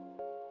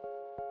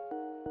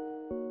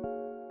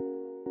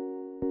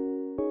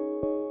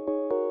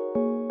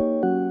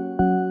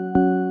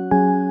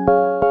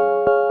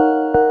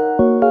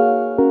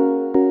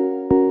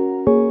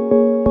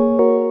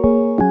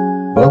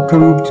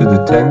Welcome to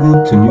the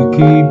Tangled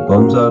Tanuki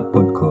Bonsai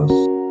Podcast.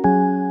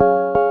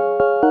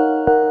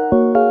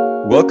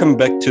 Welcome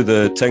back to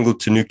the Tangled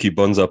Tanuki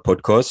Bonsai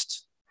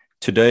Podcast.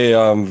 Today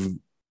I've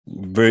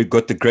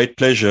got the great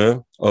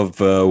pleasure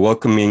of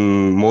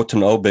welcoming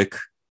Morten Albek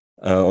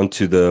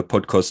onto the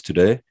podcast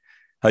today.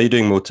 How are you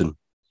doing, Morten?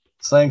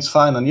 Thanks,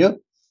 fine. And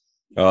you?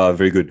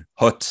 Very good.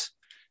 Hot.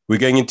 We're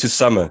going into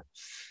summer.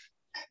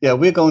 Yeah,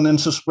 we're going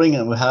into spring,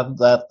 and we have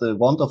that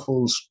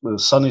wonderful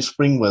sunny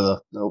spring weather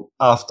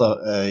after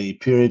a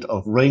period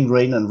of rain,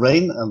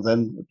 and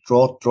then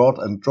drought,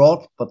 and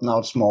drought. But now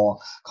it's more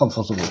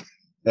comfortable,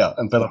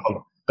 and better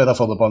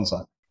for the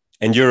bonsai.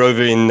 And you're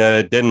over in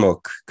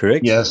Denmark,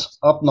 correct? Yes,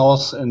 up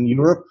north in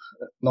Europe,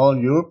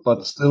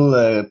 but still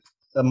a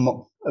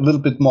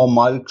little bit more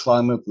mild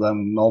climate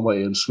than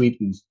Norway and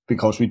Sweden,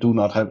 because we do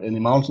not have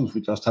any mountains.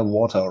 We just have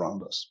water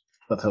around us.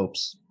 That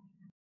helps.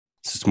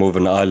 It's more of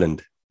an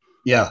island.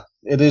 Yeah,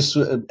 it is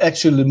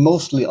actually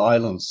mostly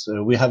islands.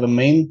 We have a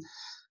main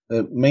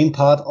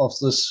part of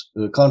this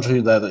country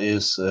that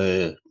is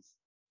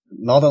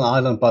not an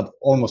island, but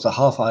almost a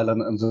half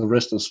island, and the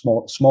rest is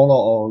smaller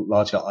or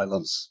larger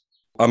islands.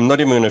 I'm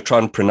not even going to try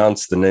and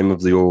pronounce the name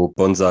of your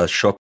bonsai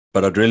shop,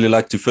 but I'd really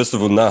like to, first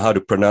of all, know how to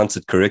pronounce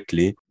it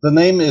correctly. The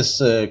name is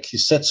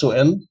Kisetsu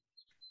N,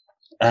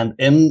 and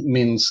N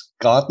means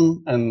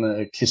garden, and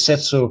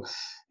Kisetsu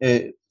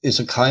is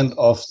a kind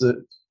of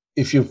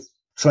if you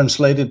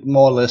translate it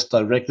more or less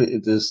directly,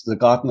 it is the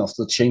garden of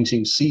the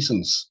changing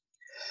seasons.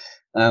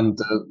 And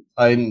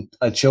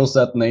I chose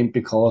that name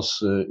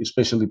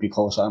especially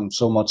because I'm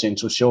so much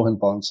into Shohin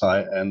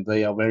bonsai, and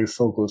they are very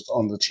focused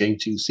on the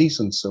changing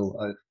seasons. So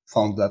I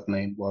found that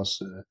name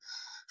was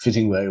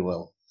fitting very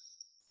well.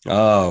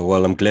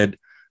 Well, I'm glad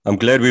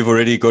we've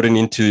already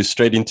gotten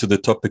straight into the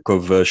topic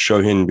of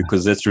Shohin,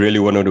 because that's really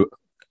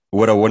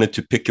what I wanted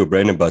to pick your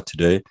brain about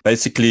today.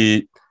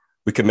 Basically,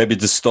 we can maybe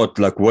just start,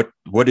 like, what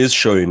is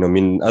Shohin? I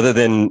mean, other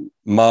than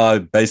my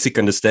basic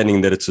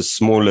understanding that it's a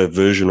smaller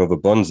version of a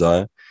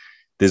bonsai,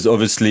 there's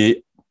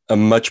obviously a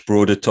much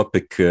broader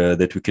topic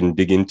that we can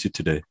dig into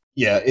today.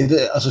 Yeah,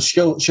 as a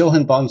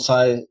Shohin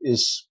bonsai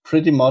is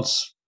pretty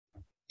much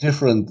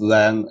different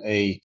than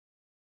a,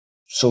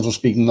 so to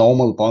speak,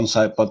 normal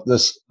bonsai, but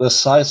the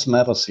size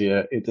matters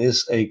here. It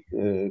is a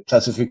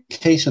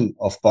classification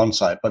of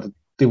bonsai, but it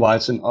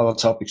divides in other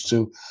topics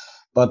too.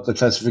 But the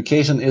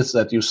classification is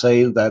that you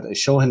say that a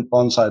Shohin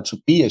bonsai to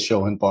be a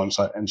Shohin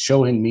bonsai, and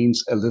Shohin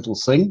means a little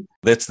thing.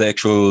 That's the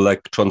actual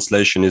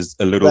translation, is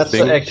a little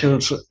thing. That's the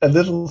actual a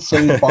little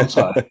thing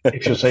bonsai.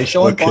 If you say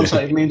Shohin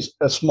bonsai, it means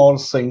a small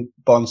thing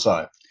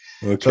bonsai.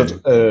 Okay.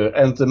 So,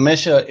 and the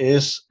measure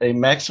is a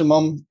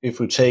maximum. If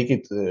we take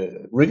it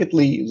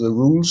rigidly, the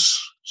rules,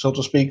 so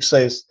to speak,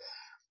 says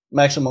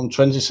maximum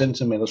 20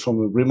 centimeters from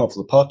the rim of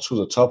the pot to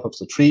the top of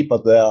the tree.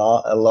 But there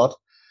are a lot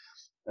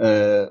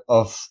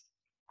of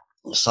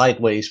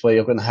sideways where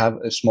you can have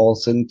a small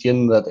thin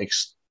gin that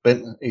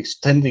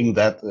extending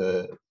that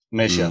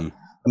measure.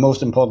 The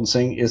most important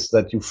thing is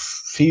that you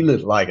feel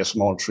it like a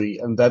small tree,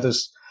 and that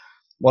is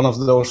one of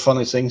those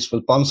funny things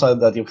with bonsai,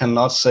 that you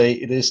cannot say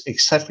it is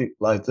exactly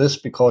like this,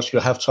 because you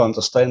have to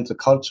understand the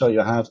culture.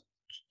 You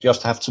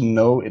just have to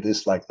know it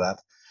is like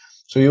that.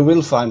 So you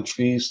will find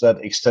trees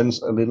that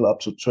extends a little up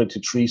to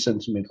 23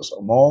 centimeters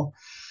or more,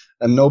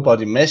 and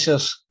nobody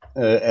measures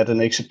at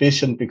an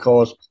exhibition,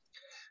 because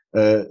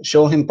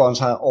Shohin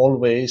bonsai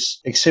always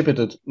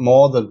exhibited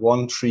more than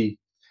one tree.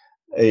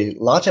 A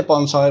larger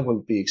bonsai will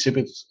be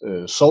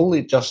exhibited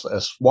solely just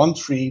as one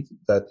tree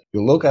that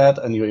you look at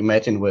and you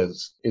imagine where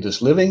it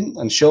is living.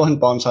 And Shohin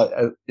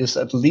bonsai is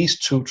at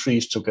least two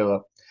trees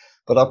together,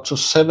 but up to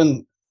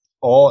 7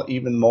 or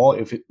even more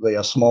if they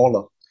are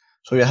smaller.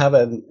 So you have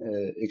an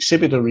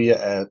exhibit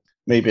area at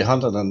maybe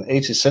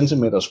 180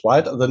 centimeters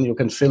wide, and then you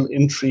can fill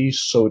in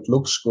trees so it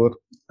looks good.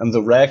 And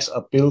the racks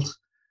are built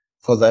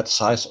for that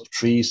size of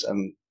trees,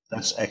 and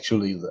that's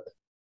actually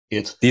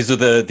it. These are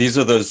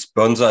those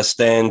bonsai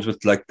stands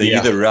with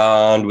either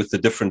round with the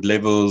different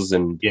levels,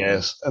 and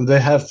yes, and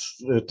they have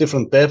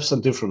different depths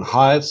and different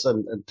heights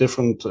and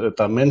different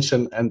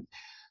dimension, and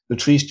the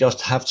trees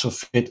just have to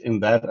fit in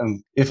that.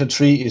 And if a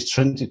tree is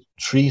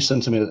 23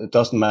 centimeters, it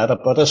doesn't matter.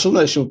 But as soon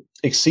as you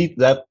exceed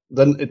that,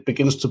 then it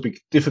begins to be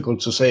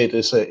difficult to say it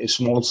is a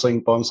small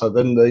thing bonsai.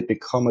 Then they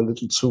become a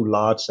little too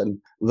large, and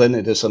then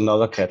it is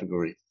another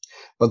category.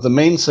 But the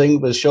main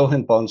thing with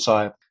Shohin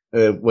bonsai,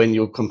 when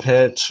you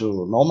compare it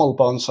to normal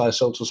bonsai,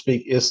 so to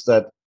speak, is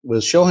that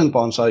with Shohin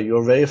bonsai,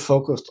 you're very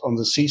focused on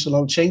the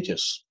seasonal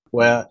changes,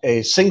 where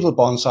a single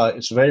bonsai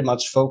is very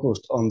much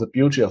focused on the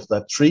beauty of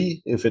that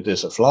tree. If it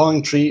is a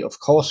flowering tree, of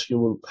course, you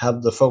will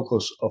have the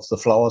focus of the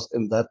flowers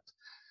in that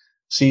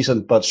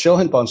season. But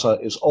Shohin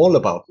bonsai is all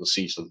about the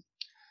season.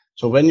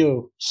 So when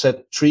you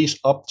set trees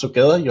up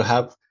together, you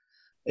have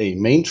a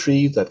main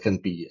tree that can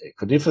be a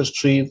coniferous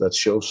tree that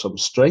shows some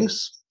strength.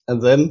 And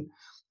then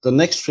the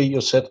next tree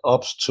you set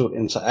up to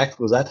interact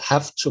with that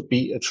have to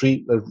be a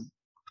tree that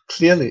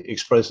clearly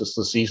expresses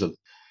the season.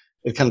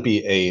 It can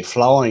be a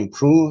flowering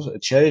prune, a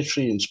cherry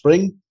tree in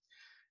spring.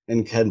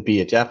 and can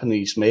be a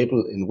Japanese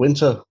maple in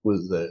winter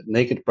with the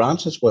naked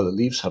branches where the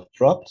leaves have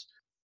dropped.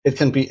 It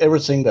can be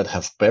everything that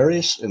have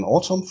berries in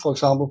autumn, for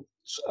example,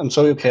 and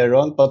so you carry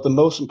on. But the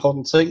most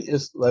important thing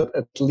is that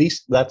at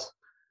least that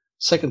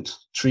second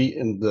tree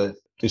in the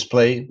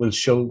display will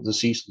show the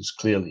seasons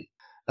clearly.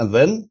 And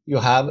then you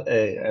have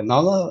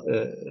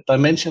another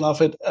dimension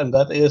of it, and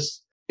that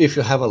is if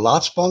you have a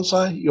large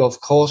bonsai, you of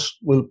course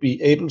will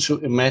be able to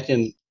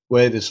imagine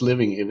where it is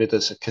living. If it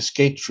is a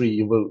cascade tree,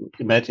 you will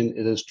imagine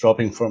it is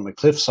dropping from a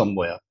cliff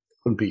somewhere.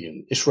 It could be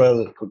in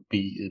Israel, it could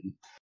be in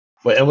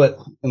wherever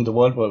in the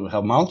world where we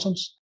have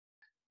mountains.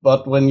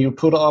 But when you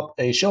put up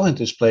a Shohin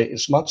display,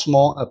 it's much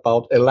more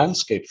about a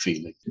landscape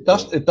feeling.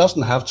 It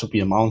doesn't have to be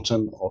a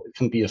mountain, or it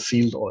can be a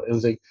field or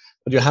anything,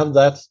 but you have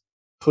that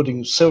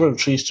putting several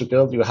trees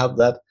together, you have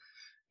that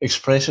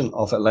expression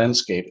of a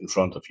landscape in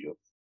front of you.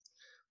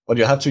 But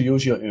you have to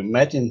use your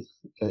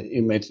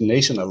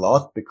imagination a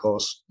lot,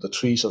 because the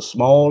trees are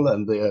small,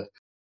 and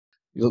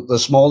the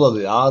smaller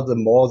they are, the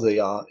more they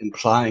are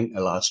implying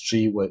a large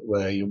tree.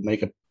 Where you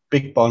make a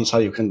big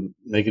bonsai, you can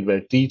make it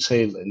very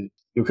detailed, and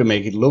you can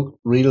make it look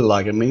really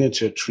like a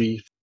miniature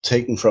tree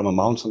taken from a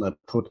mountain and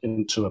put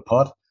into a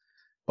pot.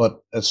 But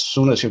as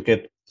soon as you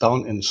get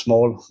down in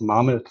small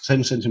marmot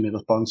 10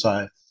 centimeters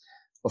bonsai,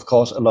 of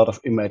course, a lot of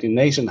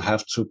imagination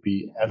have to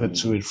be added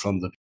to it from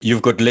the.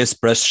 You've got less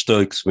brush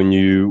strokes when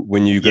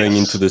you're going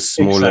into the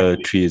smaller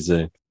trees.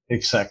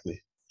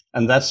 Exactly,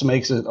 and that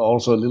makes it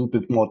also a little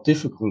bit more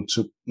difficult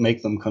to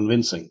make them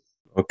convincing.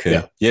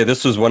 Okay, yeah,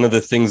 this was one of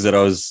the things that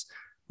I was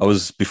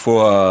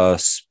before. I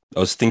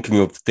was thinking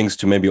of things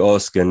to maybe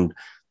ask, and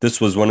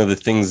this was one of the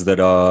things that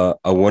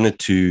I wanted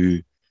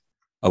to.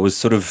 I was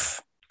sort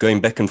of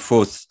going back and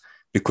forth.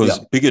 Because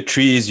bigger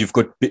trees,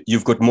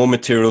 you've got more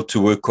material to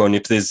work on.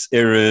 If there's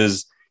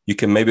errors, you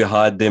can maybe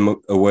hide them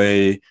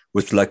away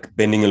with like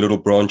bending a little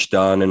branch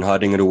down and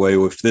hiding it away.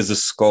 Or if there's a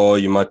scar,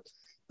 you might.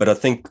 But I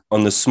think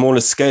on the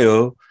smaller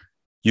scale,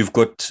 you've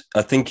got.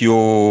 I think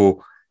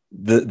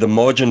the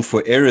margin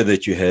for error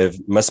that you have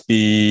must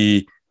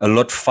be a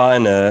lot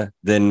finer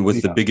than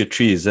with the bigger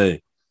trees, eh?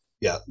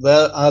 Yeah,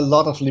 there are a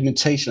lot of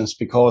limitations,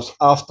 because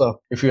after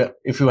if you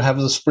have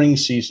the spring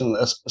season,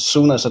 as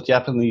soon as a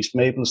Japanese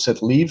maple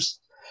set leaves,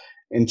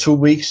 in 2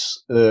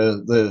 weeks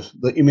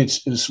the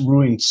image is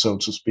ruined, so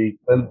to speak.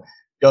 And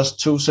just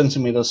 2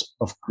 centimeters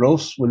of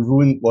growth will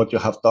ruin what you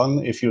have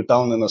done. If you're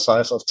down in a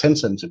size of 10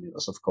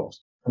 centimeters, of course,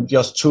 and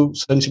just 2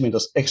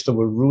 centimeters extra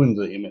will ruin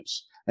the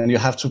image. And you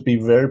have to be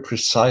very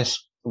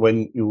precise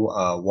when you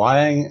are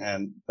wiring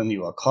and when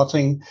you are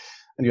cutting,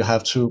 and you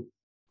have to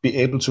be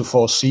able to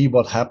foresee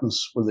what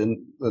happens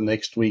within the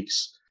next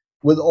weeks.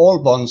 With all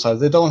bonsai,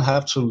 they don't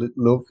have to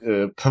look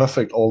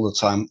perfect all the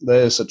time.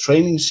 There is a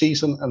training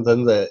season, and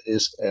then there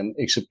is an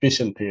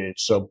exhibition period.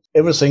 So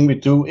everything we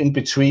do in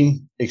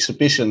between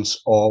exhibitions,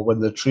 or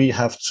when the tree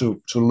have to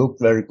look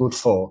very good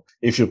for,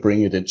 if you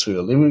bring it into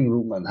your living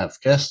room and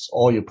have guests,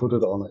 or you put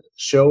it on a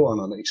show, on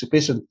an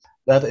exhibition,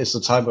 that is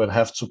the time where it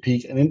have to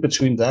peak. And in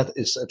between that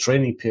is a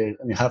training period,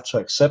 and you have to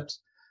accept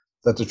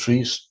that the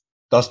trees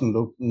doesn't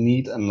look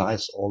neat and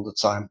nice all the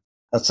time.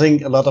 I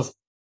think a lot of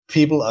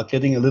people are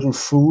getting a little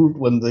fooled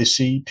when they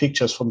see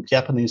pictures from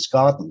Japanese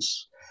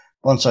gardens,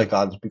 bonsai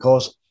gardens,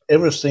 because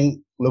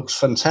everything looks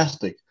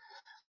fantastic.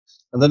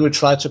 And then we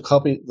try to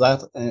copy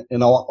that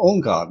in our own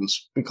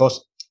gardens,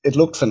 because it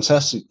looked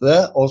fantastic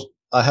there. Also,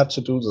 I have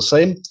to do the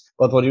same.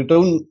 But what you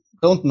don't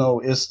know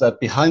is that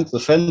behind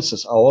the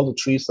fences are all the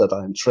trees that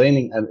are in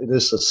training, and it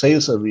is a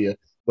sales area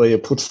where you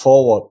put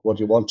forward what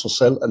you want to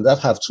sell, and that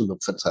have to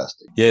look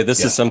fantastic. Yeah,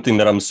 this is something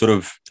that I'm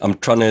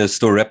trying to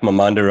still wrap my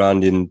mind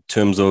around, in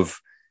terms of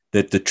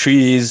that the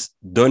trees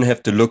don't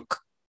have to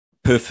look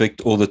perfect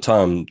all the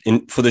time.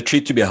 For the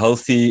tree to be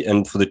healthy,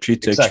 and for the tree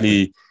to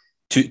actually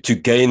to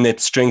gain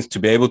that strength, to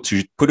be able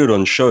to put it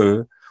on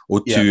show,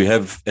 or to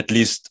have at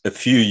least a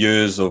few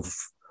years of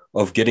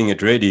getting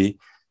it ready,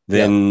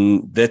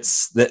 then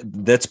that's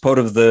part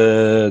of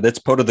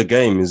the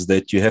game, is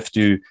that you have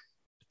to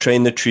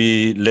train the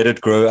tree, let it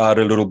grow out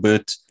a little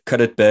bit,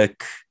 cut it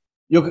back.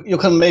 You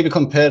can maybe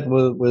compare it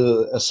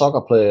with a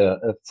soccer player,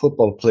 a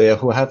football player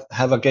who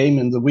have a game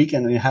in the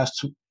weekend, and he have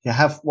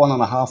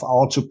 1.5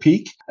 hours to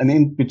peak, and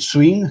in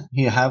between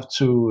he have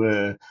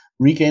to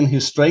regain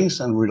his strength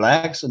and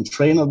relax and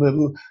train a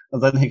little,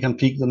 and then he can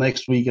peak the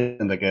next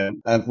weekend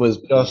again. And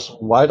with just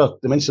wider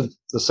dimensions,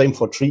 the same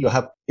for tree,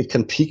 it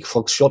can peak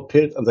for a short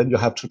period, and then you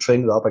have to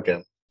train it up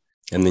again.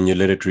 And then you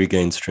let it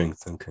regain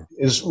strength. Okay.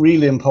 It's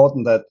really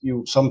important that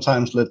you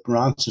sometimes let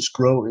branches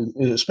grow,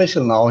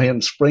 especially now here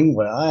in spring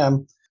where I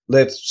am,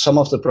 let some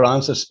of the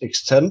branches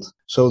extend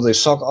so they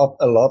suck up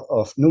a lot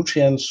of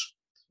nutrients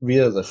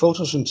via the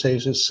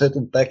photosynthesis, send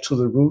it back to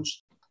the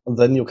roots, and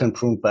then you can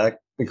prune back.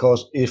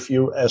 Because if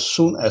you, as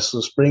soon as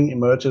the spring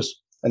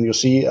emerges and you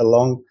see a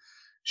long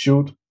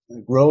shoot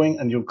growing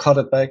and you cut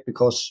it back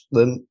because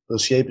then the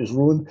shape is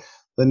ruined,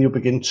 then you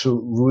begin to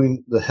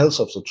ruin the health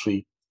of the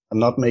tree and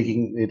not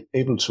making it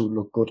able to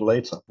look good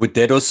later. Would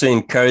that also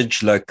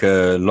encourage at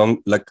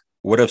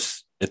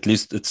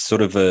least it's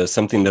sort of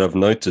something that I've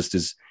noticed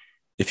is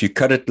if you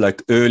cut it like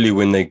early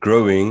when they're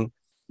growing,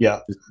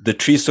 Yeah, the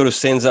tree sort of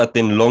sends out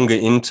then longer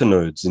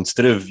internodes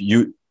instead of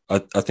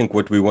I think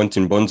what we want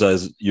in bonsai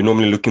is you're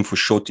normally looking for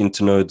short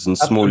internodes and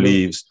small absolutely.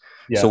 leaves.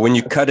 Yeah. So when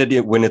you cut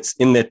it, when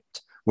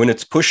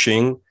it's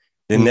pushing,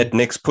 then that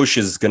next push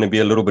is going to be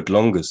a little bit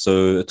longer.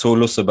 So it's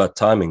all also about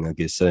timing, I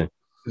guess.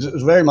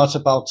 It's very much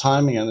about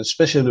timing, and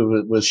especially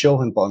with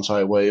Shohin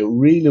bonsai, where you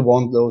really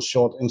want those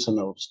short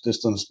internodes,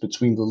 distance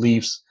between the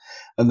leaves.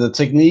 And the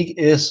technique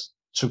is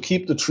to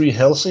keep the tree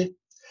healthy.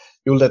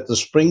 You let the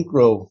spring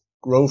grow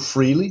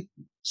freely,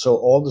 so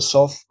all the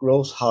soft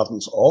growth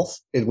hardens off.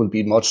 It will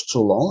be much too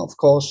long, of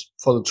course,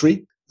 for the tree.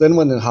 Then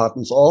when it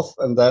hardens off,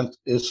 and that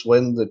is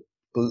when the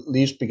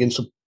leaves begin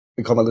to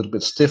become a little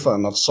bit stiffer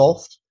and not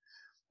soft,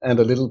 and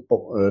a little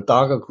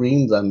darker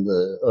green than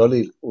the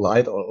early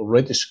light or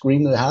reddish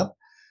green they have.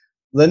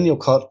 Then you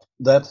cut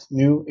that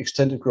new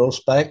extended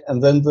growth back,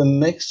 and then the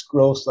next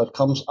growth that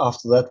comes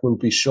after that will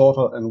be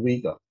shorter and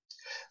weaker.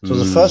 So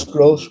the first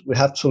growth we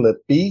have to let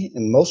be,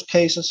 in most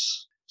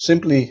cases,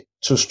 simply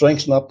to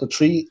strengthen up the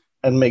tree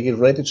and make it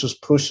ready to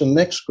push the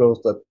next growth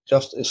that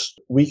just is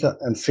weaker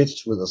and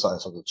fits with the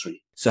size of the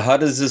tree. So how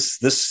does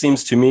this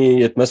seems to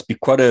me, it must be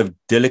quite a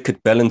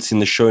delicate balance in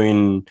the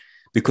showing,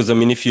 because I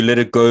mean, if you let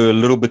it go a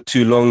little bit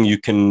too long,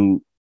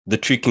 the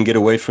tree can get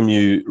away from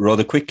you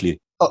rather quickly.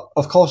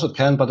 Of course it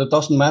can, but it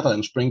doesn't matter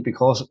in spring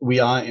because we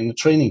are in a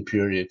training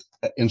period.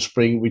 In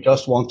spring, we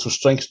just want to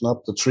strengthen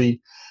up the tree.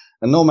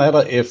 And no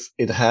matter if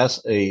it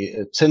has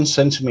a 10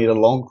 centimeter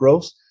long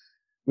growth,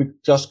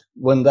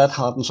 when that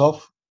hardens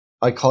off,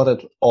 I cut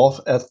it off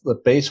at the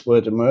base where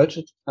it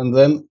emerged, and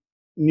then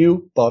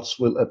new buds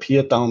will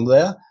appear down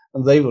there,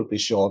 and they will be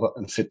shorter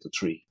and fit the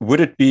tree. Would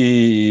it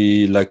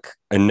be like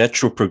a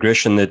natural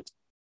progression that,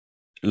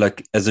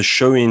 like as a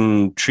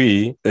showing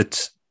tree,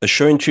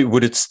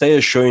 would it stay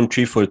a showing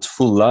tree for its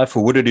full life,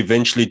 or would it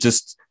eventually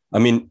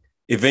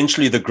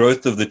eventually the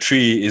growth of the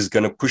tree is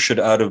going to push it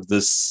out of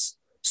this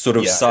sort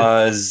of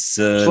size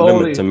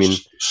limit? I mean,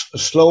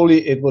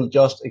 slowly it will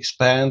just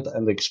expand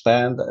and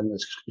expand and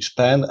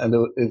expand, and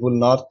it will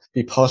not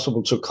be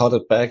possible to cut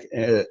it back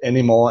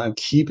anymore and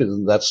keep it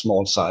in that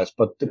small size.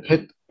 But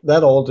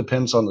that all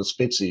depends on the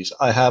species.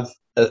 I have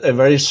a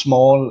very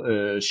small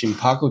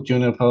Shimpaku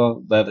juniper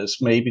that is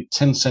maybe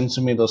 10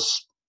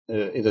 centimeters.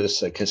 It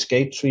is a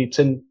cascade tree,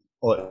 10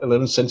 or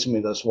 11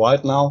 centimeters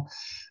wide now,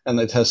 and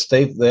it has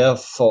stayed there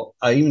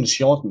I even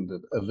shortened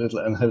it a little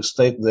and have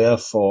stayed there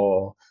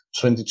for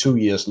 22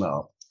 years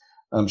now.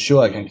 I'm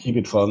sure I can keep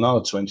it for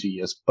another 20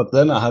 years, but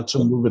then I have to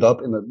move it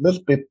up in a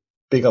little bit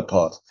bigger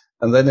pot,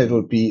 and then it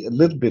will be a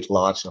little bit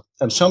larger.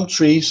 And some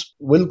trees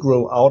will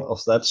grow out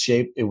of that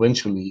shape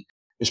eventually,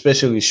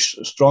 especially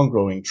strong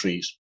growing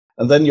trees.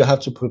 And then you have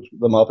to put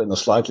them up in a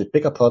slightly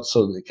bigger pot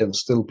so they can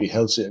still be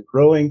healthy and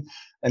growing,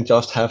 and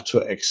just have to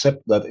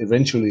accept that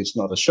eventually it's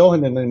not a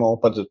Shohin anymore,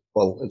 but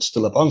it's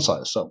still a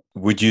bonsai. So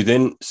would you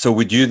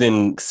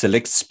then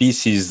select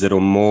species that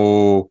are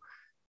more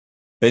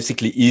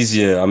basically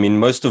easier? I mean,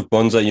 most of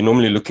bonsai, you're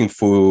normally looking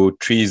for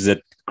trees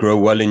that grow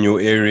well in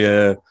your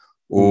area,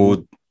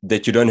 or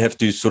that you don't have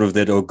to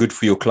that are good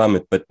for your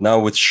climate. But now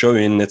with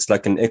Shohin, it's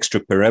like an extra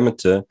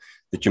parameter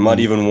that you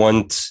might even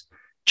want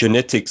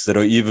genetics that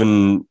are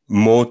even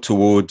more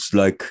towards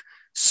like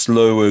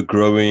slower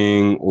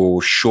growing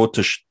or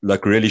shorter,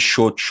 like really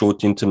short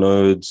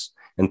internodes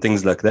and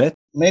things like that.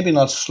 Maybe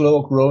not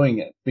slow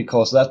growing,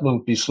 because that will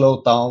be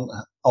slowed down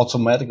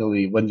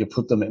automatically when you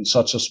put them in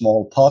such a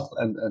small pot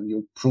and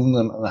you prune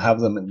them and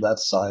have them in that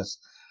size.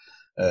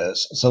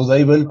 So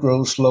they will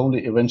grow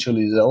slowly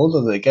eventually. The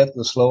older they get,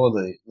 the slower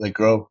they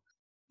grow.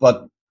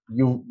 But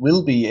you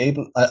will be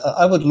able,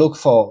 I would look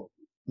for,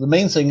 the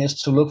main thing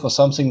is to look for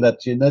something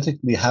that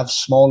genetically have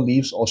small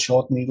leaves or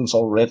short needles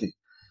already,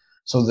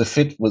 so they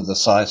fit with the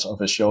size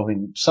of a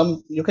Shohin.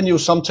 You can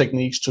use some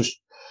techniques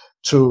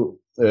to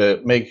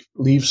make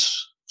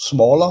leaves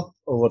smaller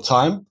over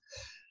time,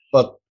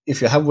 but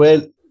if you have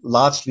very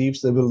large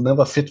leaves, they will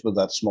never fit with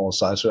that small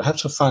size. So you have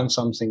to find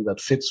something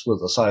that fits with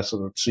the size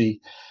of the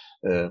tree,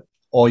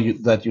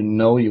 that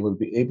you will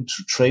be able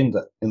to train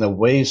that in a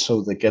way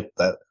so they get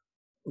that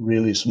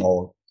really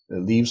small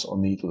leaves or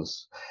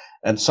needles.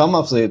 And some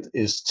of it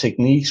is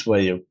techniques where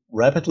you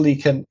rapidly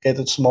can get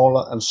it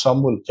smaller, and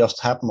some will just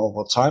happen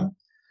over time.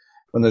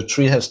 When the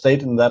tree has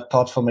stayed in that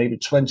pot for maybe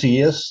 20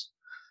 years,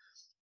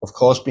 of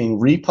course, being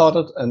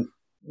repotted, and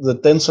the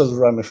denser the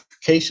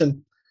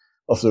ramification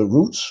of the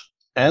roots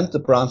and the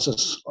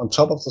branches on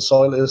top of the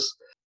soil is,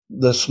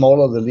 the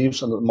smaller the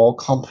leaves and the more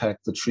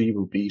compact the tree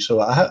will be.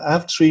 So I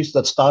have trees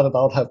that started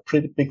out have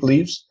pretty big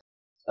leaves,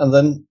 and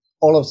then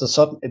all of a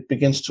sudden it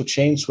begins to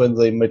change when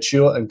they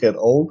mature and get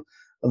old,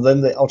 and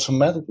then they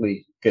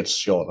automatically get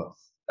shorter.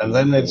 And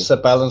then it's a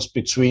balance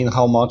between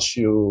how much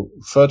you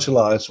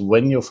fertilize,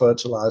 when you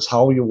fertilize,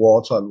 how you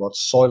water, and what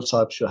soil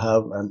types you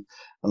have, and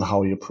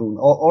how you prune.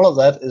 All of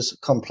that is a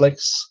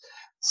complex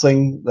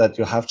thing that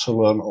you have to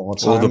learn over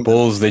time. All the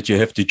balls that you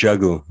have to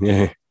juggle.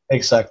 Yeah.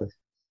 Exactly.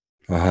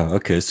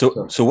 Okay.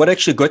 So what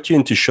actually got you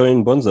into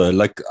showing bonsai?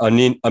 Like, I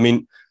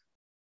mean,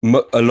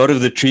 a lot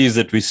of the trees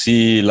that we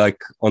see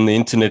like on the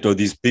internet are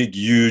these big,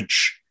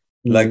 huge,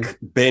 like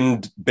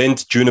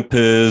bent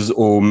junipers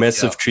or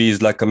massive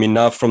trees. Like, I mean,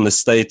 now from the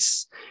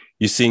States,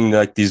 you're seeing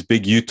like these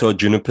big Utah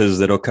junipers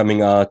that are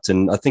coming out.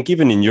 And I think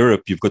even in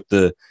Europe, you've got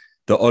the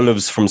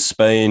olives from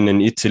Spain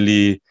and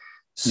Italy.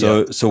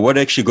 So what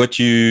actually got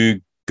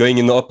you going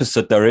in the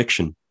opposite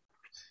direction?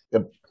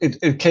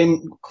 It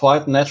came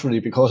quite naturally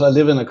because I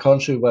live in a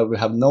country where we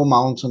have no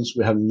mountains,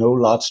 we have no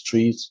large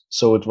trees,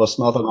 so it was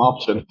not an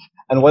option.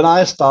 And when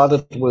I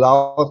started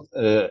without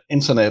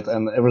internet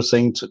and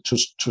everything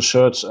to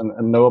search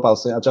and know about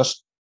things, I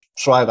just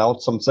tried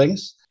out some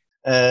things.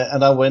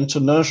 And I went to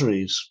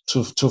nurseries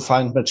to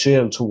find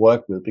material to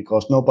work with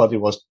because nobody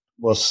was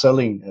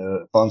selling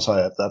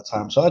bonsai at that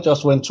time. So I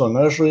just went to a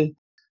nursery,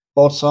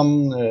 bought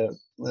some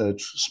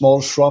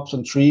small shrubs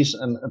and trees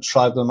and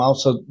tried them out.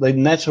 So they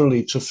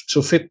naturally, to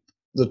fit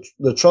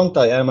the trunk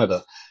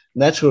diameter,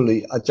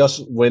 naturally, I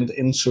just went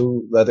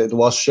into that it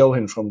was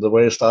Shohin from the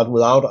very start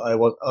without,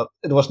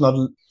 it was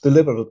not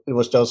deliberate. It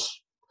was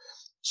just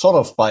sort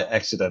of by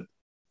accident.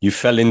 You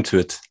fell into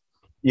it.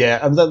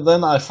 Yeah, and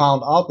then I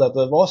found out that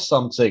there was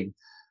something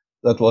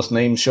that was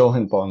named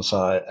Shohin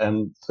bonsai,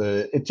 and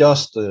it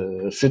just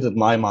fitted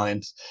my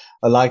mind.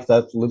 I like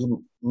that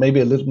maybe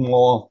a little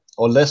more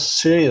or less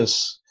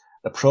serious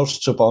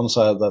approach to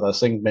bonsai that I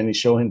think many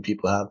Shohin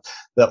people have.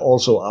 There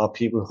also are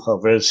people who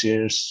are very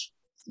serious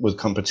with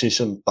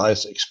competition,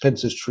 buys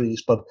expensive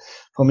trees, but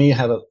for me,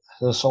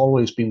 has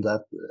always been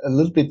that a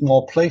little bit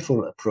more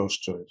playful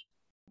approach to it.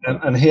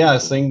 And here I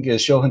think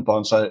Shohin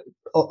bonsai,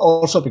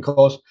 also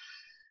because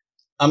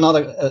I'm not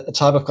a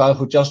type of guy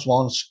who just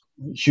wants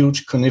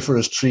huge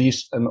coniferous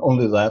trees and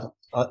only that.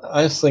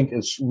 I think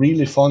it's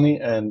really funny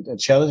and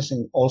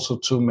challenging also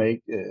to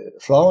make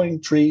flowering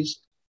trees,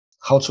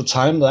 how to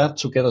time that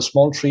to get a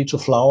small tree to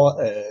flower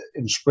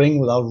in spring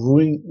without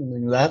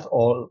ruining that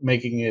or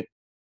making it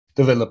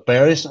develop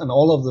berries, and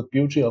all of the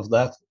beauty of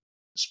that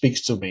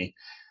speaks to me.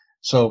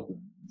 So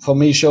for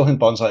me, Shohin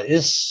bonsai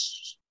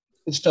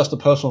it's just a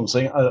personal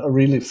thing. I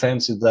really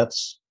fancy that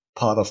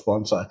part of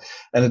bonsai.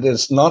 And it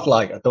is not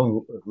like I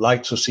don't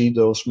like to see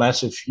those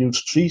massive,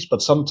 huge trees,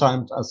 but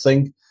sometimes I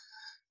think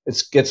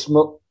it gets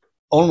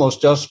almost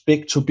just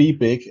big to be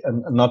big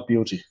and not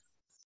beauty.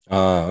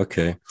 Ah,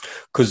 okay.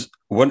 Because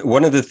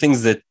one of the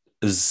things that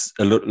is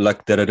a lot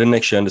like that I didn't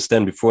actually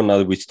understand before now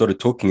that we started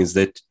talking is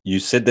that you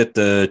said that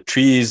the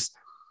trees,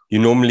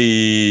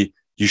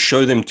 you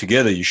show them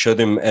together, you show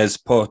them as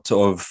part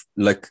of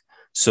like,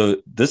 so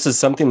this is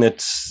something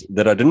that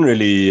I didn't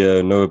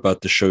really know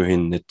about the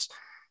Shohin,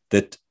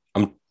 that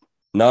I'm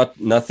now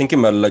thinking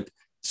about like,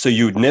 so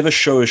you would never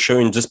show a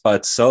Shohin just by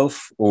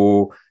itself,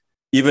 or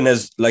even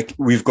as like,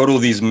 we've got all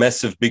these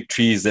massive big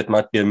trees that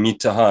might be a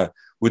meter high.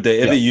 Would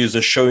they ever use a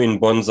Shohin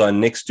bonsai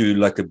next to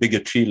like a bigger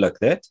tree like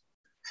that?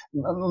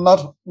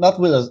 Not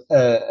with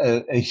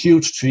a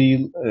huge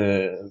tree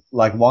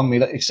like 1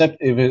 meter, except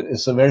if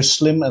it's a very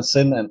slim and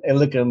thin and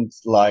elegant,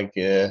 like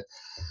a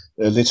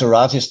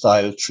literati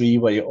style tree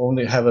where you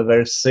only have a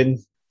very thin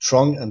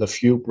trunk and a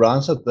few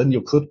branches. Then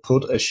you could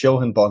put a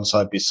Shohin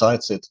bonsai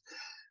besides it,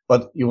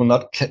 but you will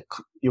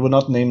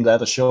not name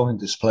that a Shohin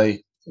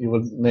display. You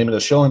will name it a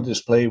Shohin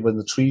display when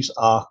the trees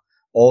are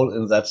all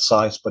in that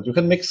size. But you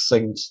can mix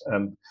things,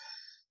 and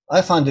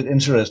I find it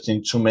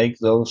interesting to make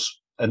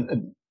those.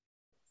 And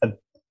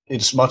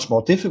it's much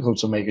more difficult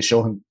to make a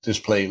Shohin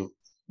display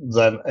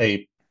than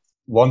a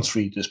one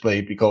tree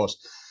display, because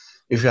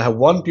if you have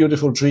one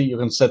beautiful tree, you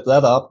can set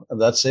that up and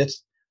that's it.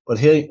 But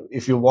here,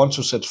 if you want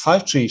to set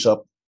 5 trees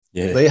up,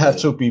 they have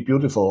to be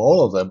beautiful,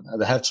 all of them,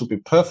 and they have to be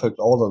perfect,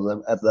 all of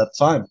them at that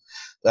time.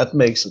 That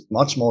makes it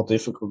much more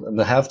difficult, and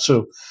they have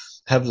to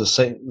have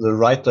the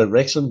right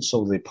direction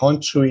so they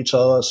point to each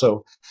other.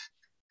 So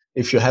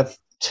if you have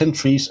 10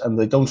 trees and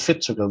they don't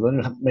fit together,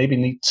 then you maybe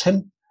need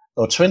 10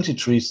 or 20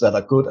 trees that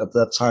are good at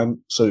that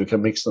time so you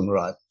can mix them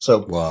right.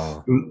 So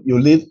you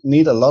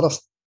need a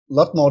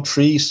lot more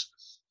trees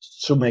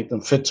to make them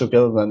fit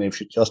together than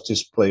if you just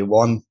display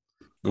one.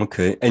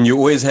 Okay. And you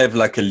always have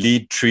like a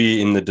lead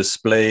tree in the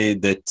display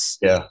that's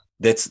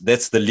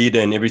the leader,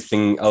 and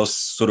everything else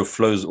sort of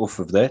flows off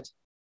of that.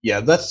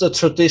 Yeah, that's the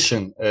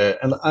tradition.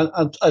 And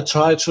I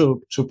try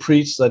to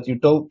preach that you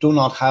do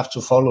not have to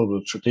follow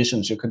the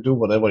traditions. You can do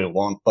whatever you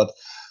want. But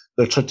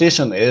the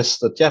tradition is,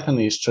 the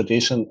Japanese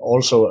tradition,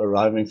 also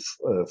arriving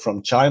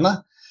from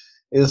China,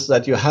 is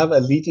that you have a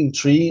leading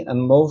tree,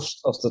 and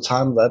most of the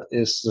time that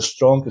is the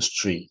strongest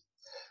tree.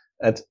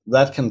 And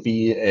that can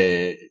be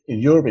in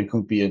Europe, it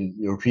could be an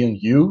European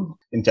yew.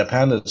 In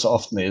Japan, it's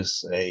often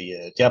is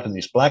a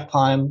Japanese black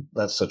pine.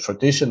 That's a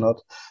tradition,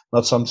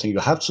 not something you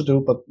have to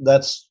do, but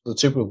that's the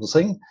typical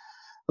thing.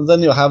 And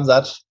then you have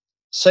that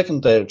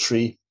secondary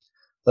tree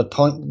that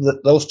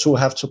those two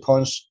have to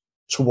point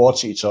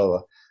towards each other.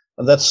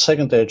 And that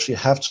secondary tree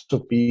have to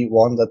be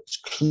one that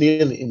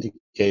clearly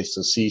indicates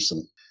the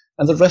season.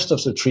 And the rest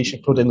of the trees you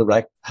put in the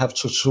rack have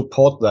to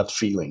support that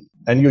feeling.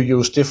 And you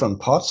use different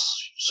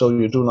pots, so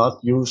you do not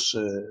use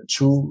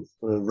 2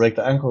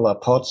 rectangular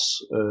pots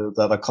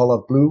that are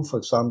colored blue, for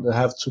example. They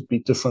have to be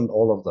different,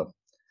 all of them.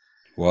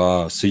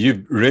 Wow. So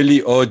you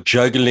really are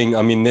juggling.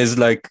 I mean, there's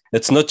like,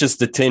 it's not just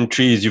the 10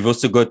 trees. You've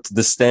also got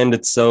the stand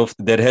itself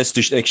that has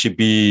to actually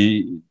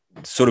be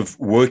sort of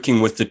working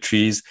with the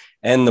trees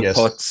and the Yes.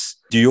 pots.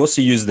 Do you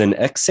also use then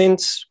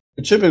accents?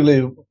 We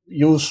typically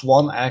use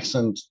one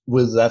accent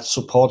with that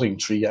supporting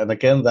tree. And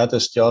again, that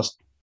is just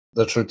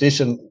the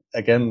tradition,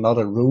 again, not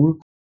a rule.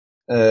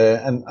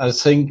 And I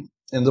think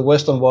in the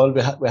Western world,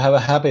 we have a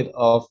habit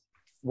of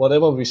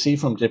whatever we see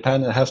from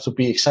Japan, it has to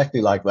be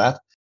exactly like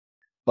that.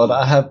 But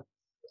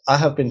I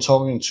have been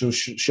talking to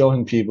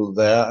Shohin people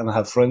there, and I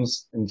have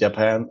friends in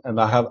Japan, and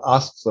I have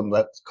asked them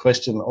that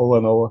question over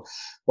and over.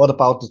 What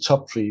about the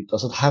top tree?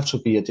 Does it have to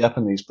be a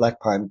Japanese black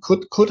pine?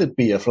 Could it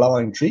be a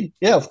flowering tree?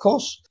 Yeah, of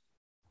course.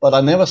 But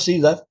I never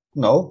see that.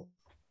 No.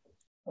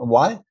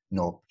 Why?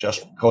 No,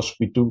 just because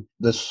we do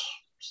this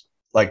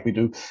like we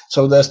do.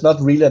 So there's not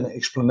really an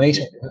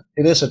explanation.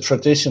 It is a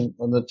tradition,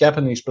 and the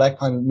Japanese black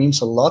pine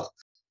means a lot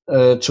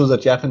to the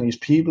Japanese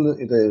people.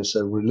 It is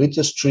a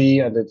religious tree,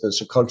 and it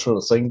is a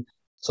cultural thing.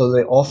 So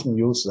they often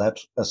use that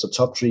as a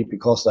top tree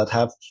because that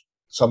have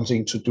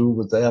something to do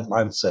with their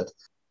mindset.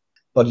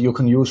 But you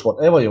can use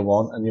whatever you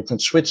want, and you can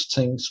switch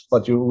things,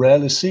 but you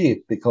rarely see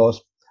it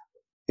because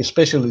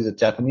especially the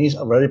Japanese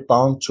are very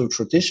bound to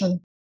tradition.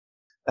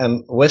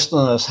 And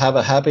Westerners have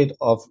a habit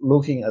of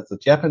looking at the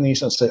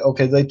Japanese and say,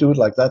 okay, they do it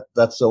like that.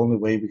 That's the only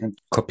way we can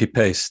copy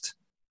paste,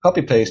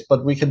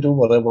 but we can do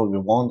whatever we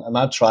want. And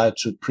I try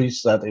to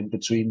preach that in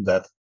between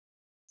that.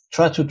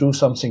 Try to do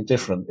something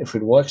different. If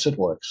it works, it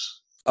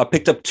works. I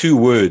picked up two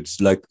words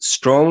like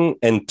strong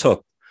and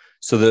top.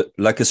 So that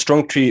like a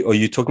strong tree, are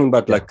you talking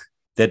about like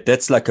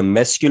that's like a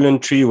masculine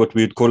tree, what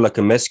we would call like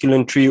a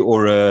masculine tree,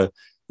 or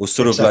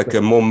sort of like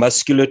a more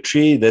muscular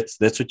tree? That's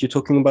what you're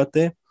talking about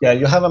there? Yeah,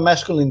 you have a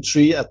masculine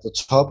tree at the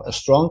top, a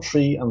strong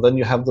tree, and then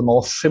you have the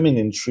more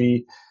feminine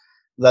tree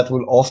that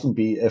will often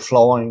be a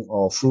flowering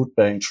or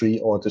fruit-bearing tree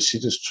or a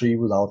deciduous tree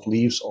without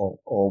leaves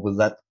or with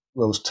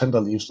those tender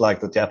leaves like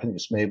the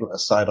Japanese maple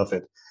aside of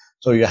it.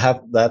 So you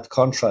have that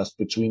contrast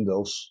between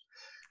those.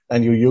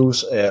 And you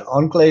use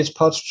unglazed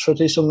pots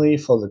traditionally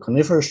for the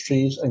coniferous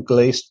trees and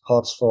glazed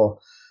pots for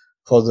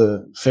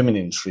the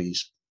feminine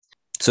trees.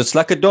 So it's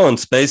like a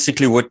dance.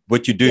 Basically,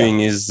 what you're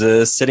doing is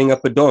setting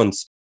up a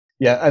dance.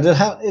 Yeah, and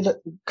it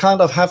kind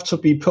of have to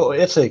be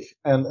poetic,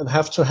 and it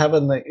have to have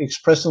an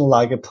expression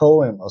like a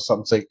poem or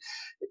something,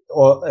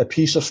 or a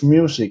piece of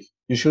music.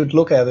 You should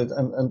look at it,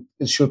 and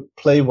it should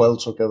play well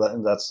together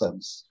in that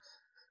sense.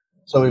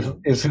 So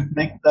if you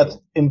make that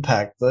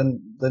impact,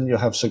 then you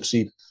have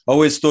succeeded. I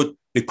always thought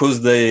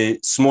because they're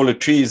smaller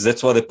trees,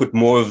 that's why they put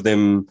more of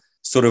them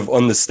sort of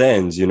on the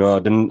stands. You know, I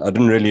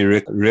didn't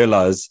really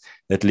realize,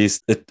 at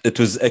least it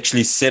was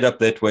actually set up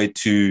that way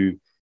to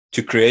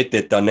create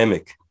that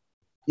dynamic.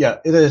 Yeah,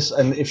 it is.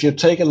 And if you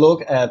take a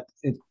look at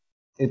it,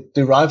 it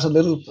derives a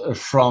little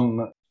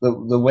from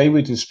the way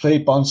we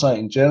display bonsai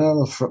in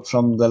general,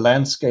 from the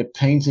landscape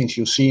paintings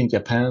you see in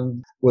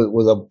Japan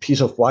with a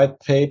piece of white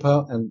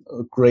paper and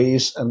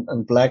grays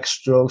and black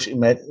strokes,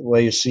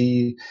 where you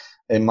see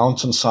a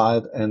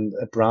mountainside and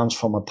a branch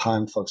from a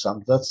pine, for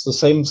example. That's the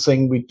same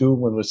thing we do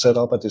when we set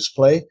up a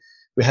display.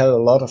 We have a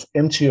lot of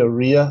empty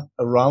area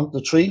around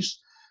the trees,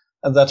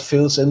 and that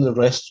fills in the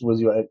rest with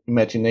your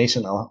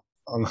imagination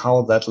on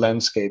how that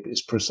landscape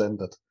is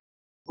presented.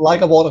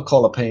 Like a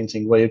watercolor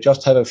painting where you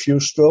just have a few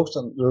strokes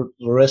and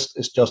the rest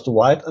is just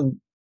white,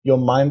 and your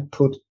mind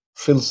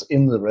fills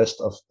in the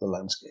rest of the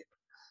landscape.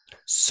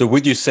 So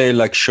would you say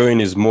like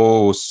Shohin is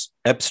more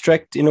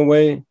abstract in a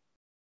way?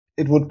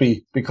 It would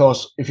be,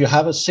 because if you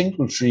have a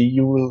single tree,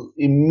 you will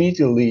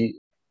immediately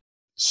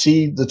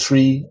see the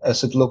tree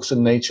as it looks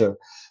in nature.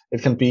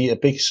 It can be a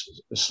big,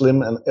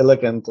 slim and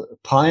elegant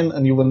pine,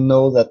 and you will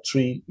know that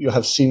tree, you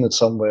have seen it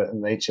somewhere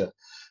in nature.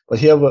 But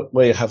here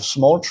where you have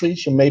small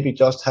trees, you maybe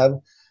just have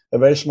a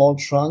very small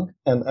trunk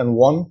and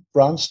one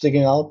branch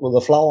sticking out with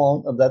a flower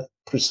on, and that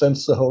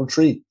presents the whole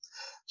tree.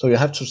 So you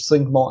have to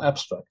think more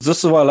abstract.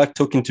 This is why I like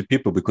talking to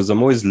people, because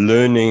I'm always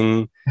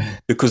learning,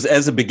 because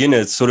as a beginner,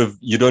 it's sort of,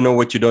 you don't know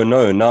what you don't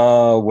know.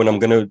 Now, when I'm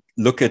going to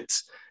look at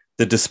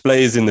the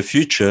displays in the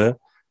future,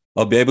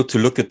 I'll be able to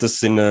look at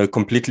this in a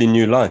completely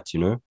new light, you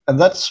know? And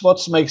that's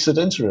what makes it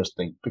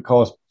interesting,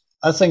 because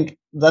I think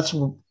that's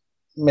what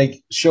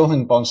make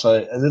Shohin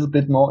bonsai a little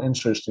bit more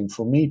interesting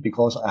for me,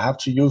 because I have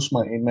to use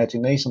my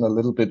imagination a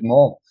little bit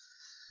more.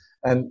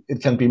 And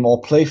it can be more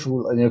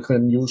playful, and you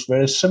can use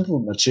very simple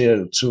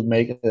material to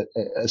make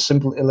a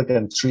simple,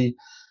 elegant tree.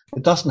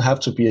 It doesn't have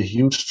to be a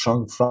huge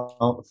trunk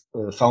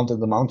found in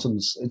the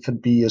mountains. It can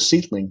be a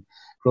seedling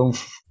grown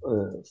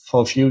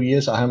for a few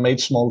years. I have made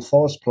small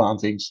forest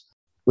plantings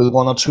with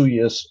 1 or 2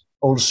 years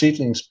old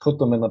seedlings, put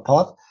them in a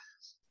pot,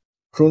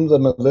 prune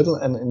them a little,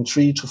 and in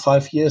 3 to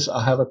 5 years,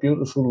 I have a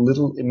beautiful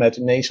little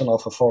imagination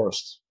of a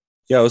forest.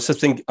 Yeah, I also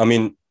think, I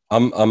mean,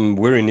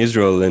 we're in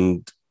Israel,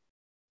 and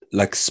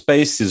like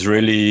space is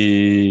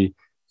really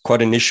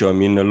quite an issue. I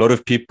mean, a lot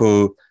of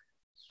people,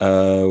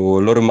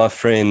 or a lot of my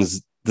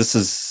friends,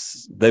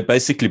 they're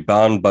basically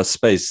bound by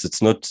space.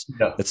 It's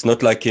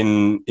not like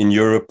in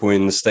Europe or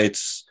in the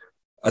States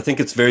I think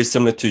it's very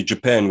similar to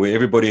Japan, where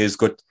everybody has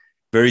got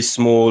very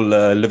small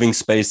living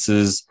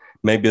spaces,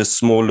 maybe a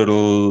small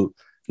little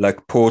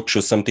like porch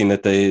or something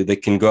that they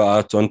can go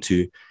out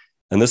onto.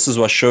 And this is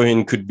why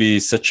Shohin could be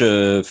such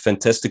a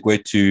fantastic way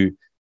to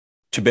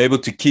be able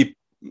to keep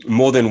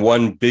more than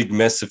one big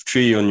massive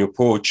tree on your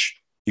porch.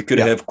 You could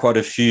have quite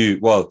a few.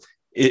 Well,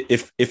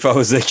 if I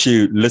was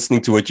actually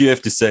listening to what you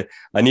have to say,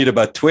 I need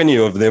about 20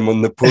 of them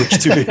on the porch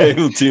to be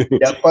able to.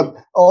 Yeah, but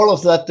all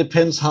of that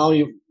depends how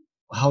you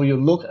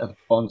look at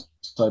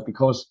bonsai,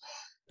 because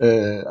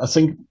I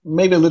think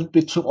maybe a little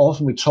bit too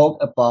often we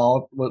talk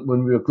about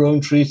when we are growing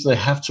trees, they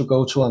have to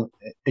go to an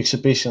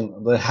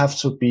exhibition. They have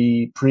to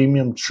be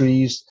premium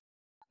trees,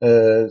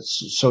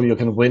 so you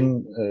can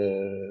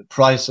win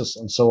prizes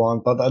and so on.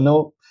 But I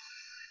know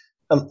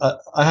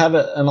I have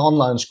an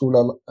online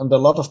school, and a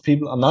lot of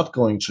people are not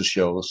going to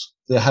shows.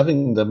 They're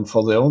having them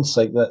for their own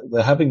sake.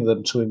 They're having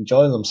them to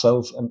enjoy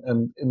themselves.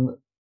 And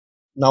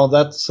now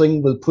that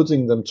thing with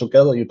putting them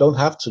together, you don't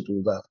have to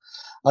do that.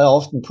 I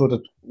often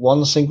put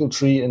one single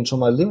tree into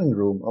my living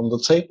room on the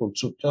table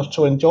just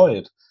to enjoy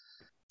it.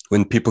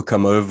 When people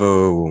come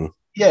over?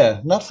 Yeah,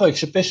 not for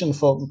exhibition,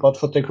 but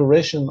for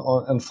decoration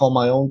and for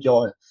my own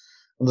joy.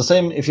 And the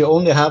same if you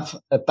only have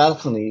a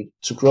balcony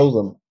to grow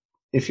them.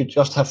 If you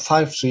just have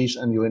 5 trees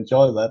and you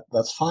enjoy that,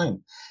 that's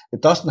fine.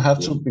 It doesn't have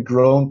to be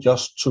grown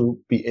just to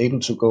be able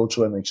to go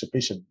to an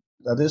exhibition.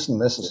 That isn't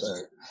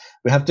necessary.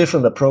 We have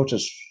different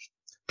approaches.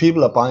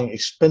 People are buying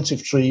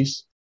expensive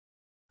trees,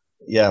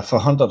 for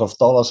hundreds of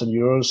dollars and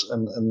euros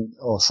and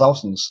or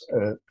thousands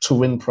to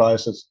win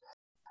prizes.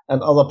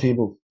 And other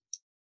people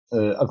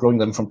are growing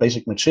them from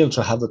basic material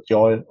to have the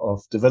joy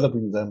of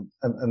developing them.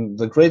 And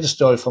the greatest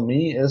joy for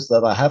me is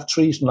that I have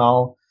trees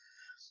now,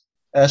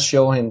 as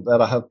Shohin,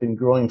 that I have been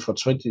growing for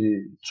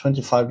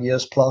 25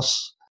 years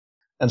plus,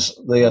 and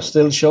they are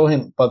still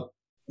Shohin, but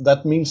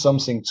that means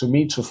something to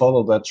me to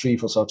follow that tree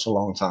for such a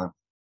long time.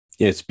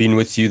 Yeah, it's been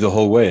with you the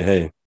whole way,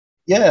 hey?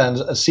 Yeah,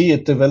 and I see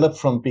it develop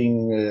from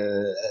being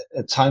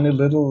a tiny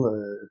little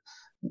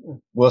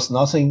worth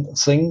nothing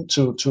thing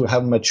to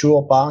have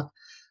mature bark,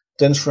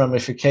 dense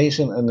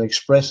ramification, and it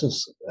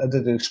expresses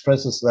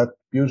that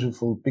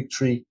beautiful big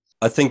tree.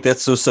 I think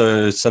that's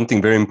also something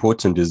very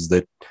important, is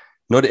that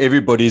not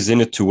everybody's in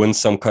it to win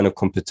some kind of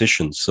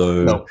competition.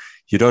 So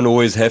you don't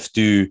always have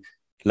to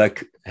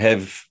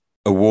have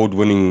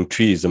award-winning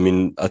trees. I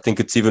mean, I think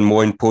it's even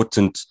more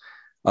important.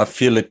 I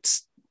feel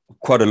it's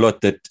quite a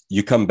lot that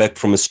you come back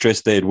from a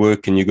stress day at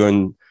work and you go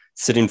and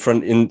sit in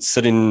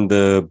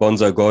the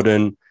bonsai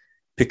garden,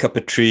 pick up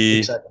a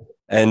tree,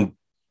 and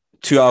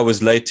 2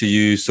 hours later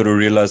you sort of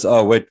realize,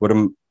 oh wait,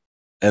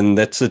 and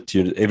that's it.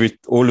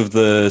 All of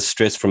the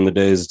stress from the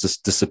day has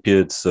just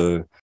disappeared.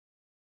 So.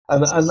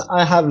 And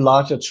I have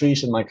larger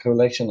trees in my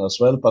collection as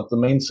well, but the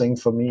main thing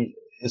for me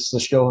is the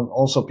Shohin,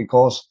 also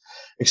because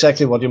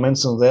exactly what you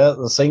mentioned there,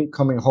 the thing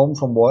coming home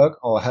from work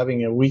or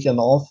having a weekend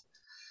off.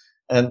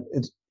 And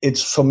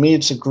it's for me,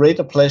 it's a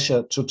greater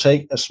pleasure to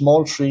take a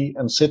small tree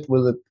and sit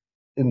with it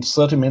in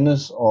 30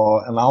 minutes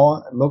or an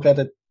hour, look at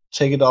it,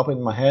 take it up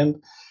in my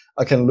hand.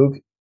 I can look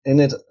in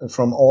it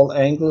from all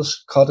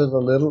angles, cut it a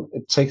little.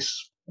 It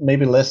takes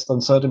maybe less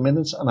than 30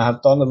 minutes, and I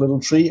have done a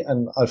little tree,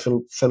 and I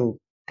feel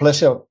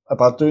pleasure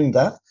about doing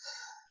that,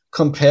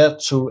 compared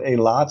to a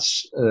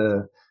large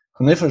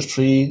coniferous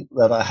tree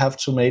that I have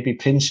to maybe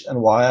pinch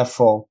and wire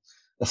for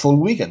a full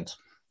weekend.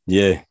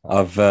 Yeah,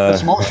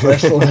 it's more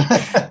stressful.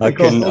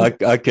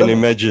 I can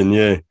imagine.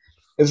 Yeah,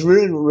 it's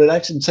really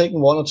relaxing taking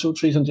 1 or 2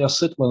 trees and just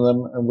sit with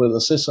them and with a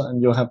scissor,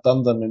 and you have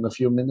done them in a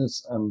few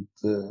minutes, and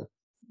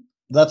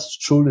that's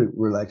truly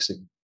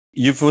relaxing.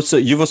 You've also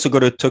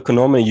got a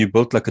tokonoma. You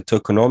built like a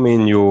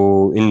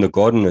tokonoma in the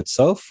garden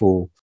itself,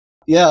 or?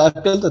 Yeah, I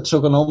built a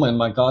tokonoma in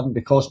my garden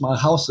because my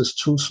house is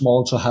too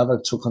small to have a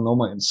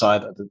tokonoma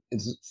inside.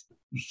 It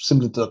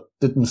simply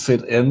didn't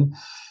fit in.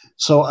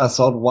 So I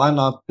thought, why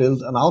not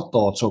build an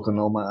outdoor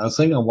tokonoma? I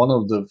think I'm one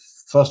of the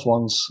first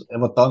ones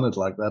ever done it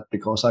like that,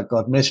 because I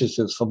got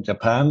messages from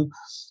Japan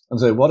and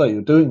say, what are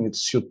you doing? It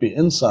should be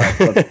inside.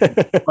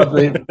 But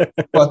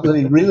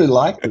they really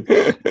liked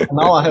it. And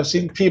now I have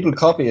seen people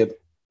copy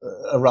it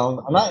around.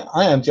 And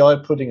I enjoy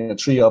putting a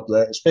tree up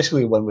there,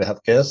 especially when we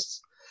have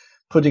guests,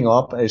 putting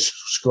up a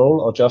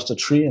scroll or just a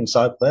tree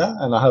inside there.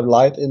 And I have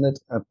light in it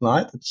at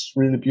night. It's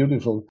really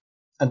beautiful.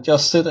 And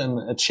just sit in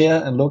a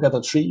chair and look at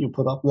a tree you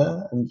put up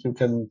there, and you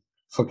can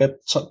forget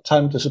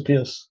time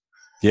disappears.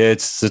 Yeah,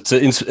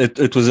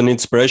 it was an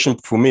inspiration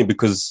for me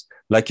because,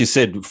 like you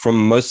said,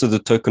 from most of the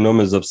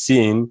tokonomas I've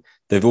seen,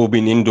 they've all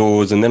been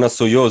indoors. And then I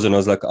saw yours and I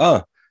was like,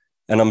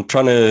 and I'm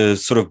trying to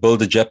sort of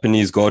build a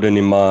Japanese garden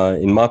in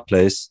my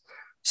place.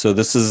 So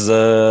this is,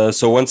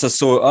 so once I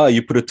saw,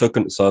 you put a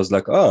token, so I was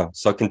like,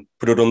 so I can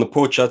put it on the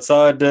porch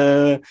outside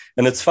and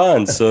it's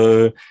fine.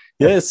 So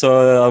yeah,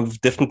 so I've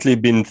definitely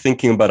been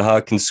thinking about how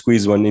I can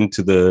squeeze one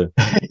into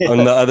on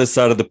the other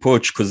side of the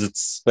porch, because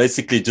it's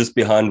basically just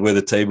behind where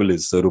the table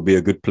is. So it'll be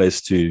a good place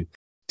to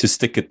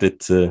stick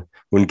it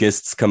when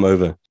guests come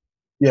over.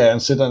 Yeah, and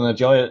sit and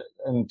enjoy it,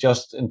 and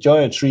just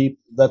enjoy a tree,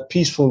 that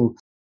peaceful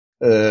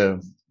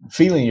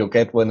feeling you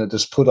get when it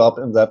is put up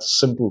in that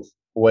simple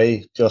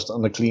way, just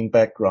on a clean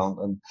background.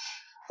 And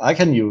I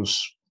can use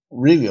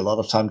really a lot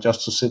of time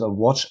just to sit and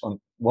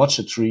watch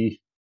a tree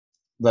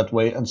that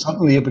way, and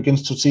suddenly you begin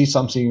to see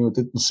something you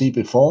didn't see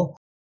before.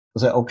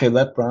 You say, okay,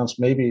 that branch,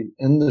 maybe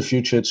in the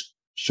future it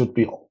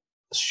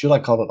should I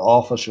cut it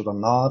off or should I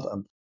not?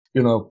 And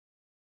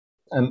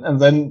and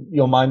then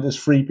your mind is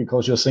free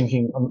because you're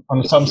thinking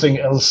on something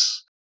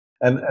else.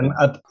 And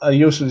I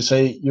usually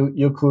say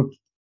you could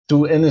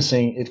do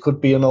anything. It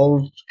could be an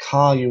old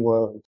car you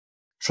were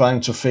trying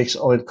to fix,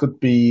 or it could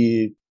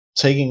be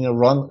taking a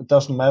run. It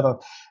doesn't matter.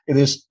 It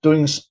is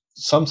doing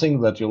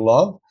something that you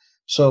love.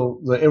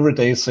 So the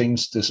everyday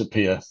things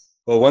disappear.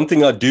 Well, one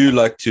thing I do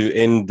like to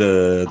end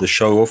the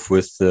show off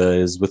with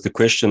is with the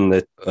question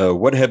that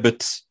what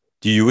habits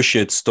do you wish you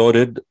had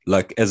started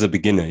like as a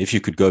beginner, if you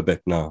could go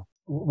back now?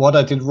 What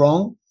I did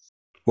wrong?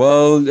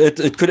 Well,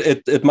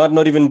 it might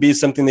not even be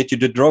something that you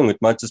did wrong.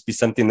 It might just be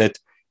something that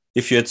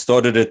if you had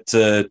started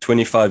it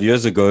 25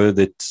 years ago,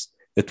 that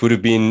it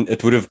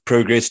would have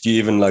progressed you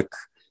even like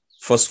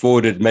fast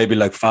forwarded maybe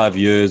like 5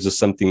 years or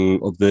something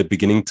of the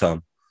beginning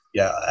time.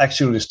 Yeah,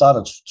 actually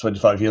started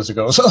 25 years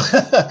ago. So,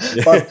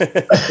 but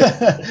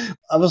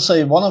I would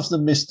say one of the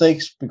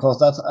mistakes, because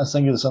that I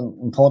think is an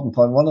important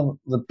point, one of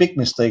the big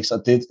mistakes I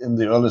did in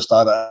the early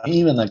start,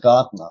 even a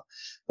gardener,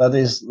 that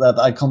is that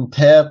I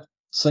compared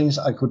things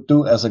I could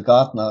do as a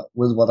gardener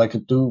with what I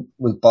could do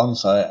with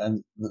bonsai.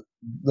 And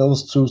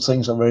those two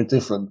things are very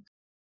different.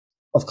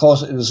 Of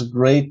course, it is a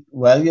great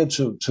value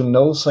to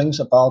know things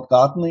about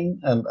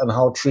gardening and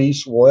how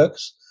trees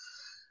works.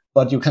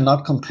 But you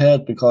cannot compare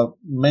it because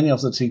many of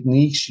the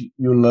techniques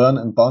you learn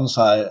in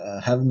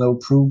bonsai have no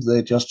proof.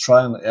 They just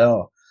try and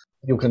error.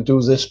 You can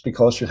do this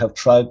because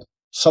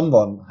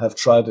someone have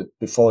tried it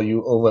before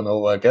you over and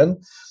over again.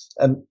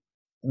 And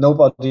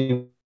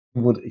nobody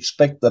would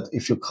expect that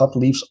if you cut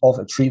leaves off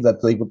a tree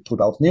that they would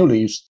put out new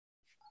leaves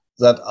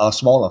that are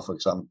smaller, for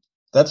example.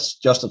 That's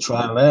just a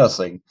trial and error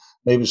thing.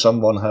 Maybe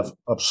someone have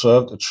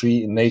observed a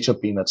tree in nature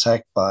being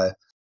attacked by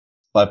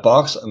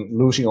bugs and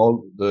losing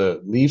all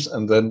the leaves,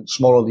 and then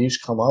smaller leaves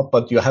come out.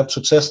 But you have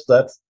to test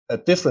that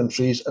at different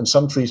trees, and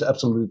some trees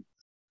absolutely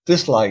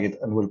dislike it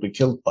and will be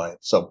killed by it.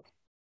 So,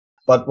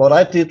 but what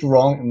I did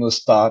wrong in the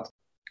start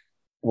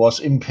was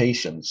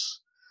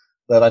impatience,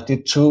 that I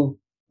did too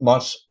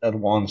much at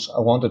once. I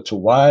wanted to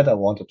wire it, I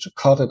wanted to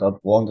cut it, I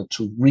wanted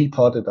to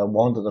repot it, I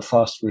wanted a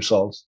fast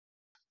result.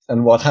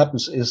 And what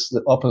happens is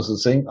the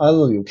opposite thing.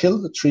 Either you kill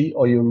the tree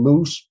or you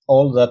lose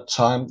all that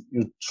time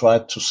you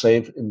tried to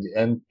save in the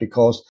end,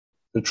 because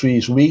the tree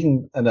is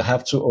weakened and you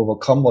have to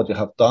overcome what you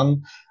have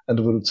done, and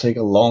it will take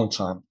a long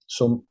time.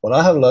 So what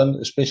I have learned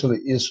especially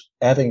is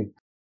adding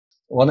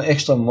one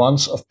extra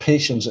month of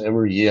patience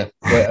every year,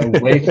 where I